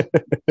wait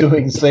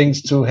doing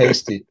things too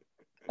hasty.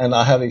 And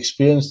I have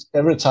experienced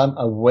every time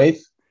I wait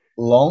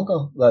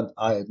longer than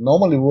I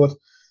normally would,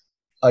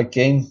 I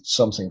gain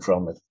something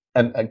from it.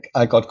 And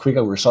I got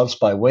quicker results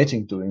by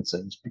waiting doing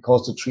things,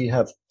 because the tree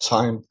have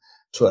time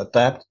to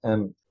adapt.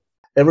 And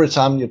every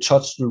time you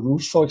touch the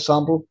roots, for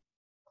example,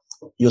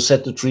 you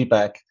set the tree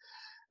back.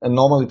 And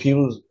normally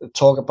people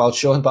talk about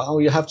Shohin, but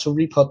you have to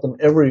repot them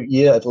every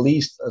year at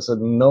least. I said,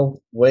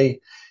 no way.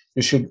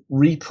 You should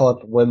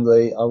repot when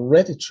they are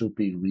ready to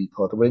be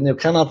repotted. When you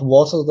cannot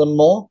water them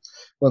more,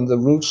 when the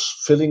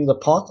roots filling the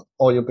pot,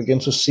 or you begin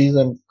to see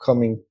them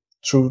coming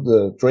through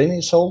the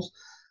drainage holes,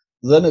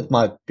 then it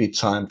might be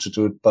time to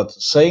do it. But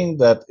saying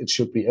that it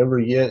should be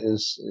every year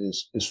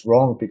is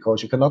wrong,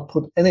 because you cannot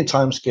put any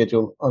time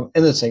schedule on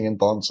anything in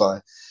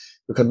bonsai.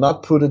 You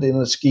cannot put it in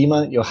a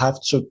schema. You have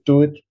to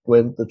do it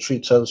when the tree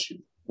tells you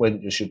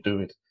when you should do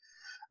it.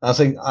 I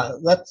think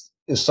that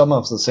is some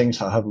of the things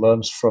I have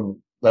learned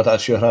from that I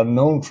should have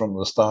known from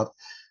the start,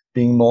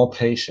 being more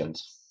patient.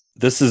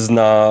 This is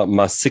now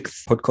my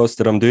 6th podcast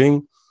that I'm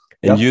doing.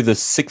 And you're the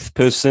 6th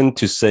person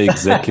to say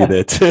exactly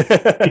that.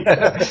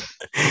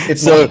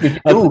 So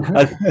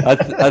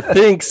I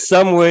think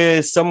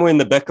somewhere in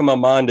the back of my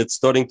mind, it's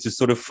starting to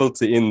sort of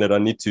filter in that I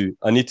need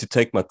to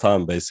take my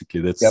time.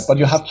 Basically, but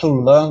you have to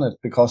learn it,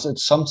 because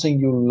it's something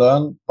you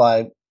learn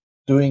by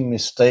doing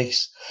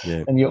mistakes,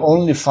 and you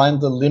only find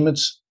the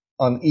limits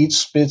on each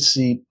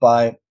species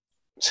by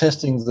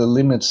testing the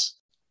limits.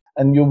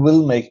 And you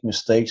will make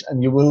mistakes,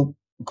 and you will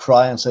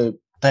cry and say,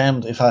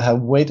 "Damned! If I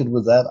had waited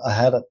with that, I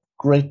had a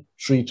great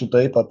tree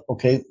today, but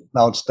okay,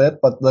 now it's dead."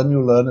 But then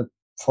you learn it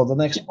for the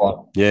next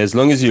one. Yeah, as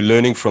long as you're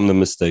learning from the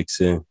mistakes.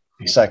 Yeah,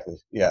 exactly.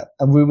 Yeah,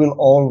 and we will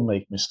all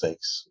make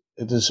mistakes.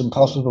 It is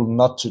impossible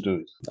not to do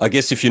it. I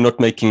guess if you're not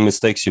making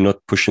mistakes, you're not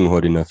pushing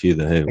hard enough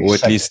either, hey? Exactly. Or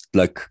at least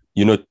like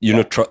you're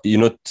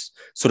not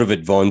sort of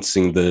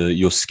advancing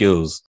your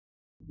skills.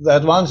 The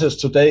advantage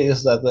today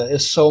is that there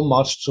is so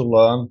much to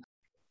learn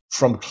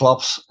from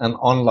clubs and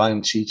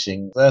online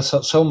teaching. There's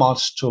so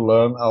much to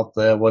learn out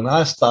there. When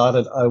I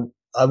started,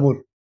 I would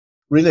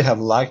really have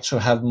liked to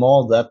have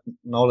more of that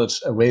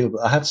knowledge available.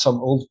 I had some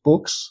old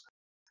books,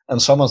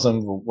 and some of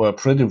them were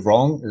pretty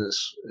wrong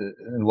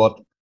in what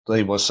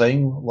they were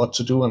saying, what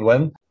to do and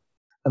when.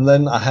 And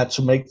then I had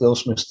to make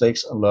those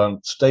mistakes and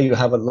learn. Today you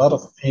have a lot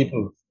of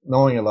people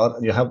knowing a lot,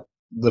 and you have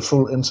the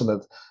full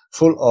internet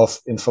full of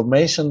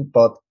information,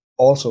 but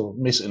also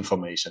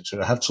misinformation. So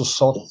you have to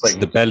sort of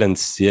the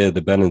balance. Yeah,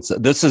 the balance.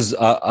 This is,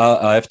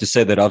 I have to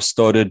say that I've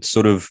started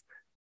sort of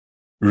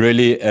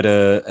really at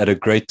a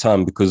great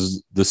time,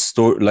 because the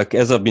story, like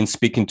as I've been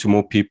speaking to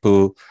more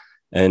people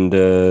and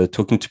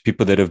talking to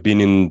people that have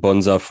been in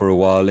bonsai for a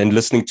while and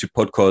listening to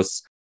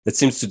podcasts, it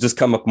seems to just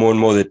come up more and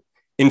more that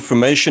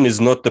information is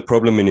not the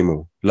problem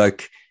anymore.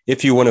 Like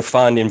if you want to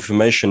find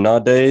information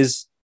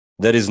nowadays,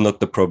 that is not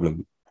the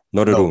problem.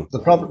 Not at all.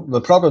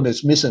 The problem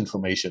is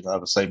misinformation, I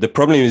would say. The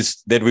problem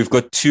is that we've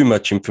got too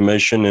much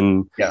information,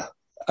 and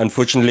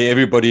unfortunately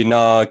everybody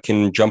now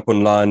can jump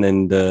online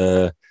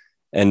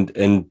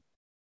and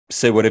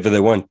say whatever they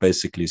want,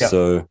 basically. Yeah.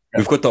 So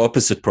we've got the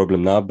opposite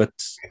problem now, but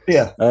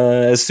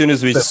as soon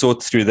as we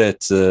sort through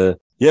that,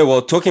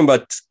 well, talking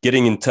about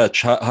getting in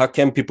touch, how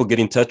can people get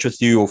in touch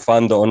with you or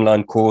find the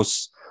online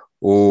course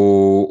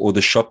or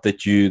the shop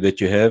that you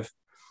have?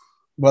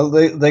 Well,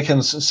 they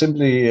can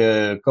simply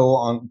go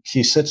on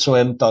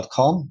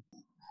kisetsuan.com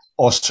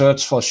or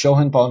search for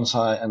Shohin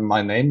Bonsai and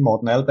my name,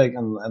 Morten Albek,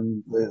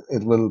 and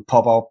it will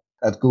pop up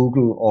at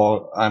Google,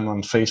 or I'm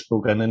on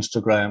Facebook and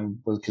Instagram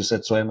with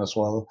Kisetsuan as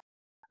well.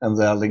 And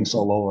there are links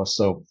all over.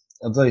 So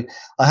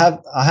I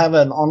have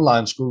an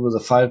online school with a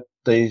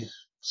 5-day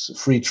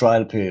free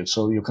trial period.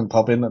 So you can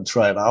pop in and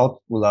try it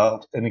out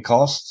without any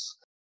costs.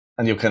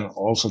 And you can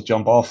also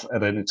jump off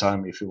at any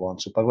time if you want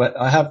to. But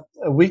I have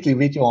a weekly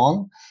video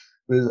on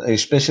with a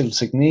special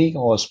technique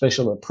or a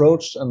special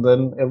approach. And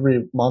then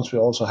every month we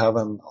also have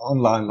an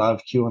online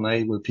live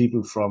Q&A with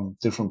people from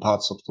different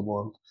parts of the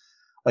world.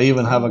 I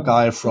even have a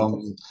guy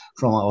from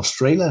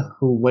Australia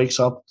who wakes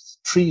up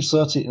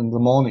 3:30 in the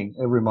morning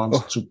every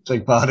month to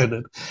take part in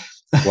it.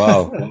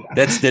 Wow,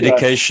 that's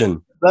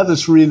dedication. That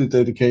is really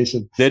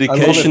dedication.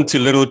 Dedication to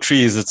little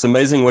trees. It's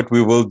amazing what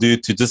we will do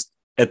to just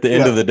at the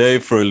end of the day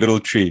for a little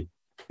tree.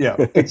 Yeah,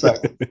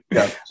 exactly.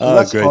 Yeah, so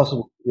that's great.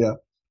 Possible. Yeah,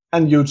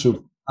 and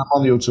YouTube. I'm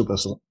on YouTube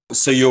as well.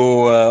 So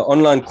your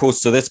online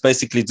course, so that's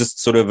basically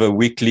just sort of a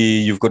weekly.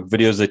 You've got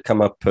videos that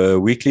come up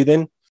weekly,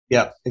 then.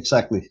 Yeah,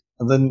 exactly.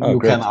 And then you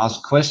can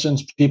ask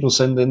questions. People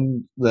send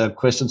in their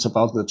questions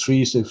about the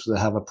trees if they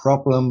have a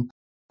problem,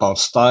 about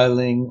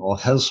styling or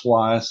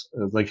health-wise.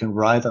 They can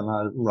write, and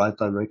I write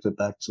directly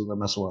back to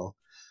them as well.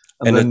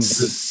 And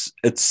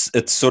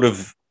it's sort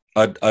of,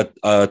 I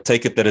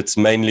take it that it's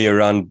mainly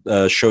around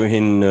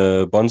Shohin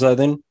bonsai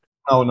then?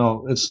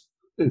 No, it's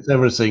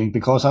everything,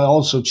 because I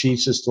also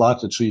teach this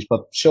larger trees,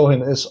 but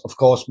Shohin is of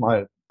course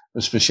my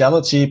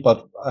speciality,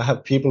 but I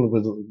have people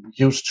with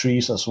huge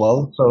trees as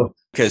well. So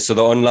so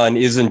the online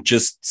isn't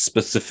just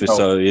specific. No.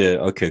 So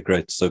okay,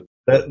 great. So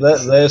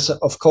there's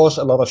of course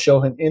a lot of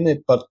Shohin in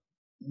it, but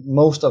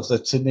most of the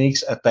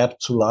techniques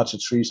adapt to larger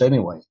trees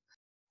anyway.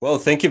 Well,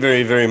 thank you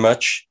very, very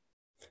much.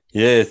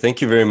 Yeah,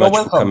 thank you very much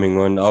for coming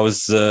on.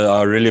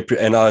 I really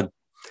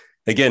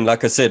again,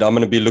 like I said, I'm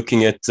going to be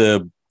looking at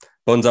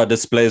bonsai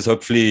displays.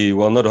 Hopefully,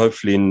 well, not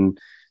hopefully, in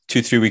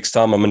 2-3 weeks'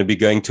 time, I'm going to be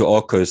going to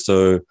Arco.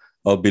 So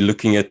I'll be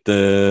looking at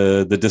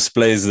the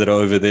displays that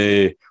are over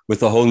there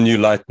with a whole new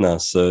light now.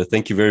 So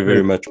thank you very,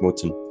 very much,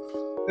 Morten.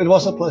 It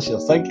was a pleasure.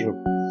 Thank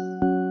you.